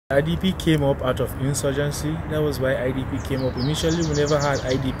IDP came up out of insurgency. That was why IDP came up. Initially, we never had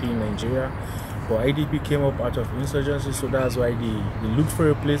IDP in Nigeria, but IDP came up out of insurgency, so that's why they looked for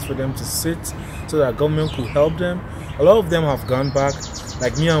a place for them to sit so that government could help them. A lot of them have gone back.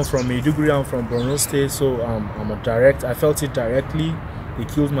 Like me, I'm from Maiduguri, I'm from Borno State, so I felt it directly. They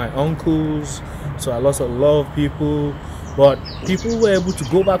killed my uncles, so I lost a lot of people. But people were able to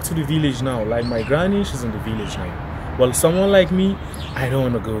go back to the village now. Like my granny, she's in the village now. Well, someone like me, I don't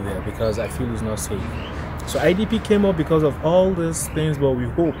want to go there because I feel it's not safe. So IDP came up because of all these things, but we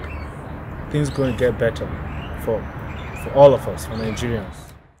hope things are going to get better for all of us, for Nigerians.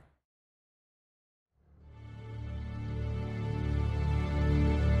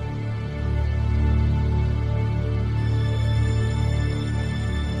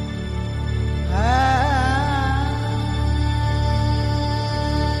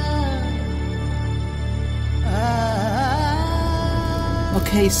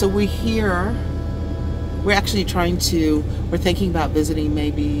 Okay, so we're here. We're actually we're thinking about visiting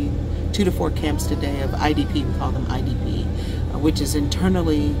maybe 2 to 4 camps today of IDP, we call them IDP, which is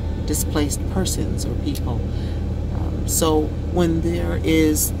internally displaced persons or people. So when there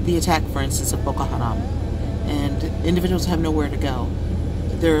is the attack, for instance, of Boko Haram, and individuals have nowhere to go,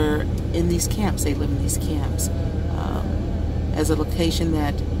 they're in these camps, they live in these camps as a location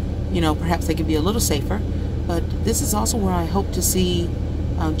that, perhaps they could be a little safer, but this is also where I hope to see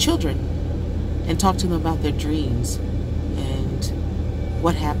children and talk to them about their dreams and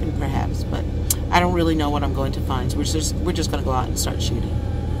what happened perhaps, but I don't really know what I'm going to find, so we're just going to go out and start shooting.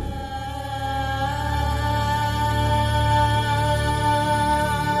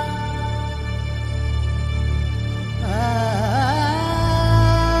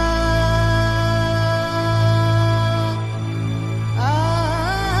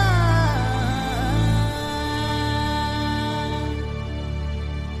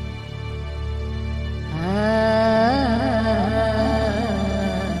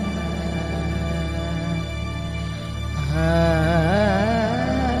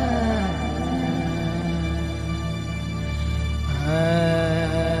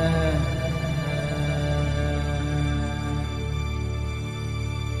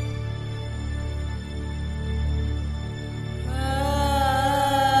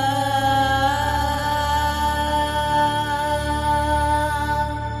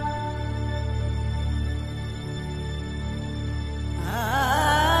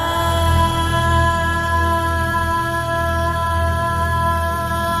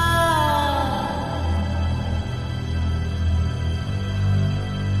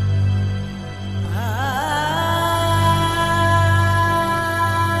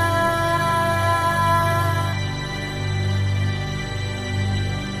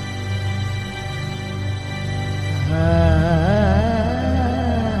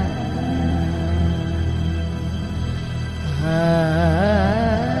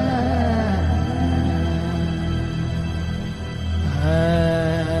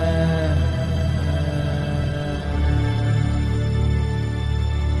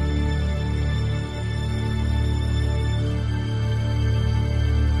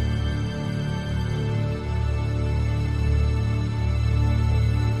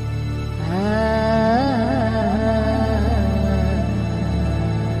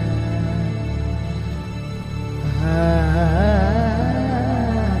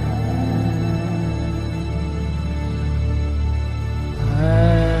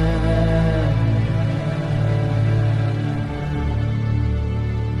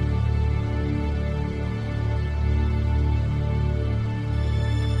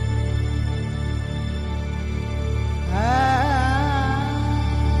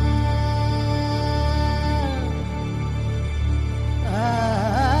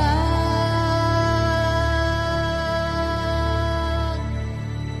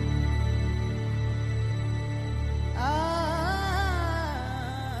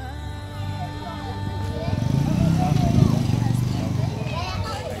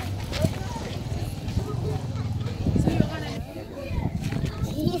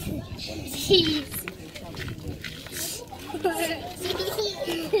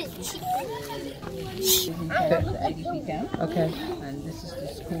 The IDP camp. Okay. And this is the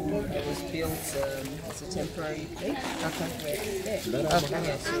school that was built as a temporary place. Okay. So we're going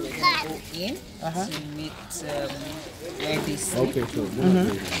to go in to meet where they sleep. Okay, sure.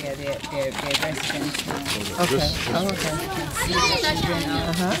 Yeah, they're residents now. Okay. Oh, okay. You can see the children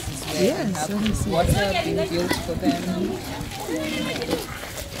now. This is where Yes, they let me have see. water being built for them.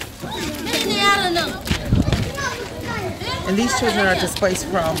 And these children are displaced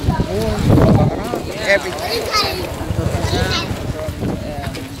from war, everything. From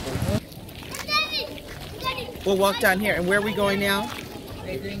We'll walk down here. And where are we going now?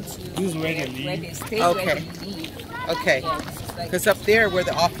 We're going to This is where they where live. they stay, Okay. where they live. Okay. Yeah, this is like Because up there where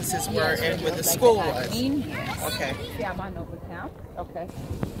the offices were and where the like school the was. admin, yes. Okay. Chairman of the camp. Okay.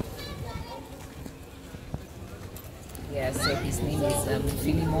 Yeah, so his name is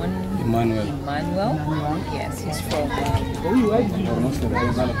Philemon Emmanuel. Emmanuel. Yes, he's from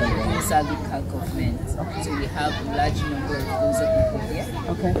Salika government. Okay. So we have a large number of those people here.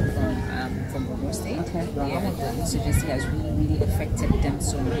 Okay. From Borno State. Okay. Yeah, and the insurgency has really affected them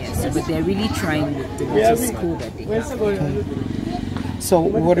so much. So, but they're really trying with the little school that they have. So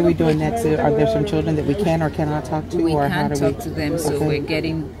what are we doing next? Are there some children that we can or cannot talk to? We or how can't do talk to them, so we're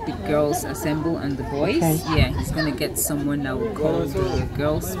getting the girls assemble and the boys. Okay. Yeah, he's gonna get someone that will call the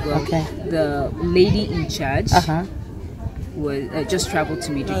girls. Well, Okay. the lady in charge was just traveled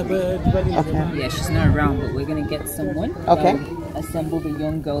to Maiduguri. Okay. Yeah, she's not around, but we're gonna get someone. Okay. That will assemble the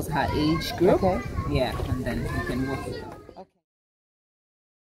young girls her age group. Okay. Yeah, and then we can work with them.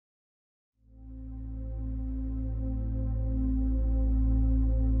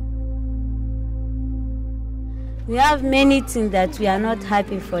 We have many things that we are not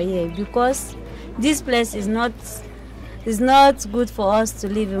happy for here because this place is not good for us to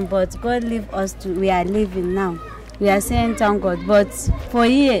live in, but God leave us to we are living now. We are saying thank God. But for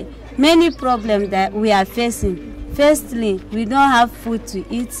here, many problems that we are facing. Firstly, we don't have food to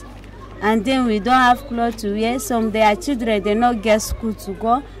eat, and then we don't have clothes to wear. Some their children they not get school to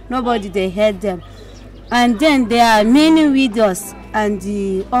go. Nobody they help them. And then there are many widows and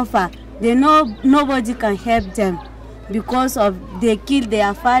the orphan. They know nobody can help them because of they kill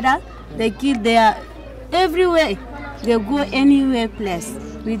their father, they kill their everywhere. They go anywhere place.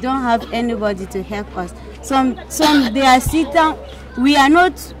 We don't have anybody to help us. Some they are sitting. We are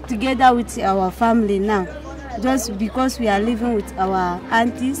not together with our family now, just because we are living with our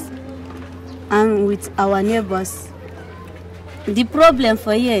aunties and with our neighbors. The problem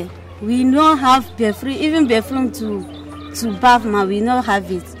for here, we don't have bathroom, even bathroom to bath now, we don't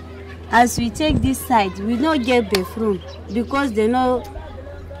have it. As we take this side, we don't get bathroom because they don't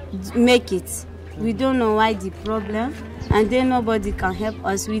make it. We don't know why the problem, and then nobody can help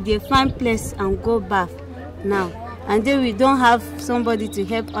us. We dey find place and go bath now, and then we don't have somebody to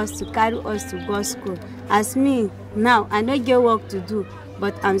help us to carry us to go school. As me now, I don't get work to do,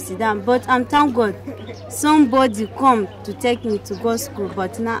 but I'm sit down. But I'm thank God, somebody come to take me to go school.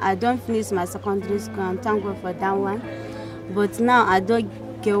 But now I don't finish my secondary school. I'm thank God for that one. But now I don't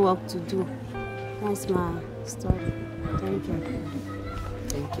get work to do. That's my story. Thank you.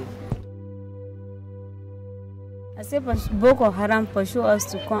 Thank you. I say Boko Haram pursue us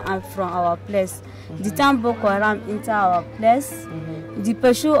to come out from our place. The time Boko Haram enter our place, they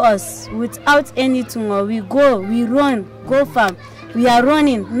pursue us without anything. Or we go, we run, go farm. We are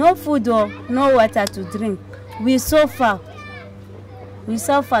running, no food or no water to drink. We suffer. We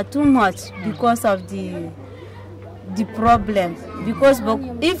suffer too much because of the problem. Because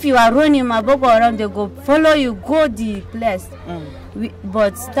if you are running, my Boko Haram, they go follow you, go the place.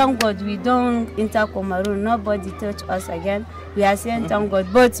 But thank God we don't enter Cameroon. Nobody touch us again. We are saying thank God.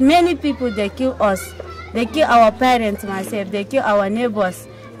 But many people they kill us. They kill our parents, myself. They kill our neighbors.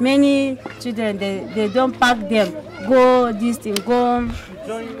 Many children they don't pack them. Go this thing. Go.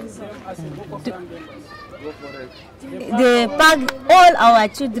 They pack all our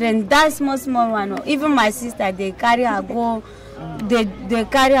children. That small one. Even my sister, they carry her go. They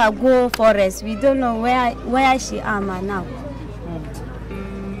carry her go forest. We don't know where she am now.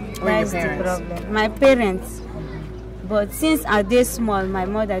 That's the problem. My parents. But since I dey small, my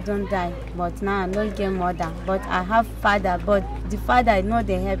mother don't die. But now I don't get mother. But I have father. But the father, I know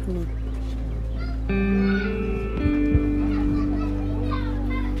they help me.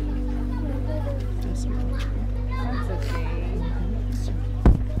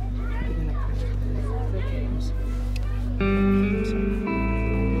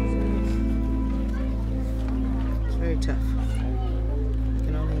 It's very tough. I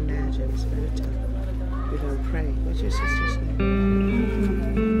can only imagine. It's very tough. We're going to pray. What's your sister's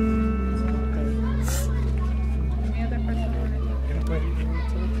name?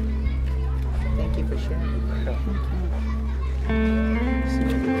 Thank you for sharing.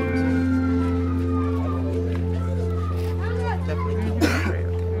 Definitely keep it in prayer,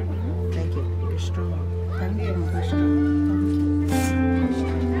 okay? Thank you. You're strong. Thank you. You're strong.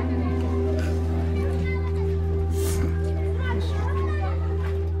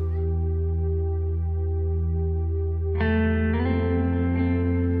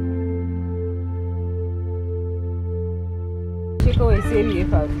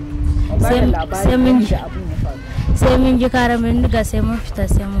 sai mun ji karan bindiga sai mun fita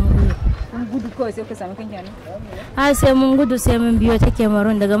sai mun gudu. Kun gudu kawai sai ku samu kan kenan? Sai mun gudu sai mun biyo ta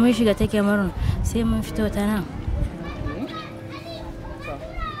Cameroon, daga mun shiga ta Cameroon sai mun fito ta nan.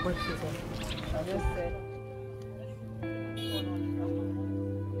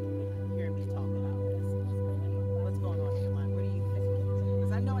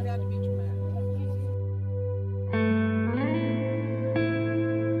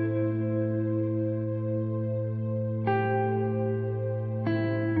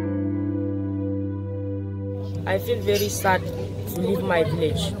 I feel very sad to leave my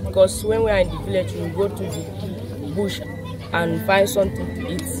village because when we are in the village, we go to the bush and find something to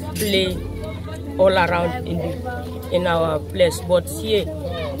eat, play all around in our place. But here,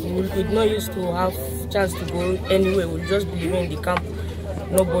 we did not used to have chance to go anywhere. We just be living in the camp,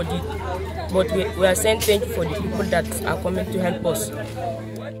 nobody. But we are saying thank you for the people that are coming to help us.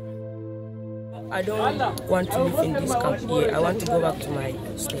 I don't want to live in this camp here. I want to go back to my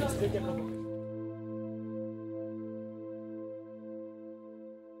state.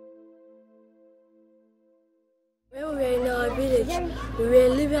 When we were in our village, we were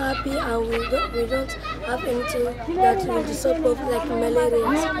living happy and we don't have anything that will disturb us like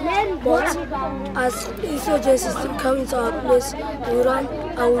malaria. But as insurgencies come into our place, we ran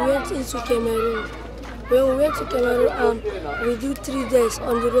and we went into Cameroon. When we went to Cameroon, we do 3 days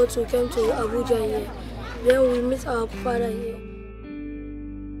on the road to come to Abuja here. Then we meet our father here.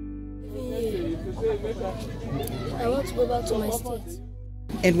 I want to go back to my state.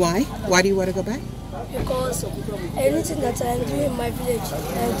 And why? Why do you want to go back? Because anything that I am doing in my village,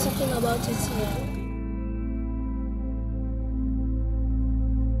 I am thinking about it here.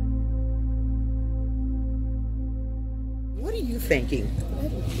 What are you thinking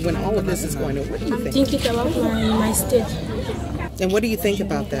when all of this is going on? What are you I'm thinking? thinking about my state. And what do you think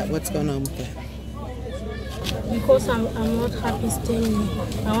about that? What's going on with that? Because I'm not happy staying here.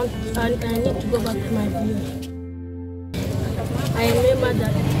 I need to go back to my village. I remember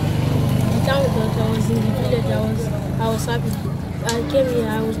that the time that I was in the village, I was happy. I came here,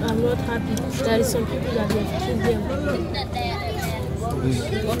 I'm not happy. There is some people that have killed them.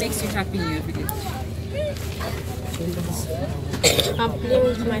 What makes you happy in your village? I'm playing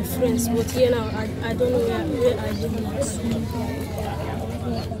with my friends, but here now I don't know where I live now.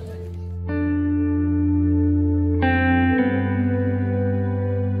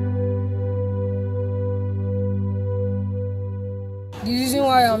 The reason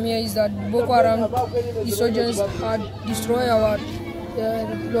why I'm here is that Boko Haram insurgents had destroyed our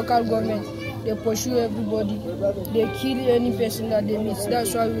local government. They pursue everybody. They kill any person that they meet.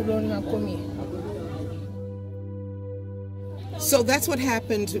 That's why we run and come here. So that's what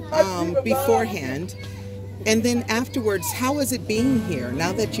happened beforehand. And then afterwards, how is it being here?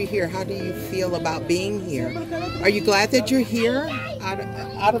 Now that you're here, how do you feel about being here? Are you glad that you're here,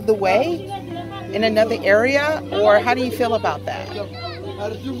 out of the way, in another area? Or how do you feel about that?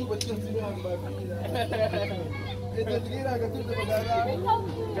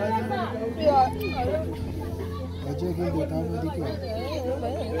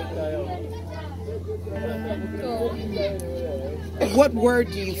 What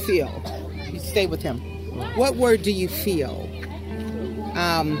word do you feel? You stay with him. What word do you feel?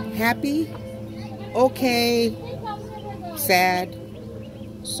 Happy? Okay? Sad?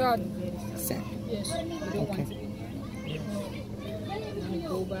 Sad. Sad. Yes. Okay.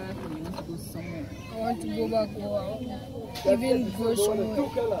 Go back or you want to go somewhere? I want to go back or even go somewhere.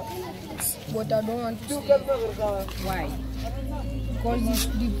 But I don't want to stay. Why? Because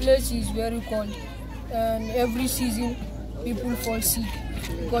the place is very cold. And every season, people fall sick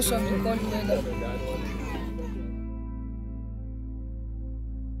because of the cold weather.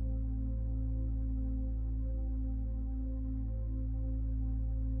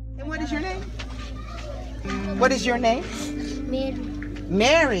 And what is your name? What is your name? Mary.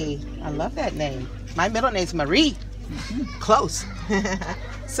 Mary. I love that name. My middle name's Marie. Close.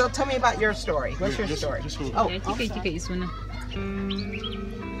 So tell me about your story. What's your story? Oh, Kika is one.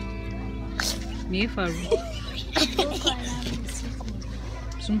 Me faru.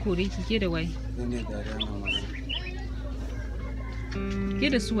 Sun kore ki ke da wai? Ke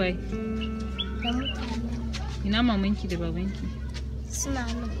da su wai? Ina mamanki da babanki? Suna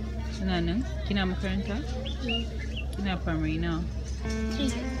nan. Suna nan? Kina makaranta? Kina primary now? 3,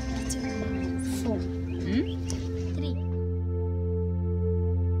 4.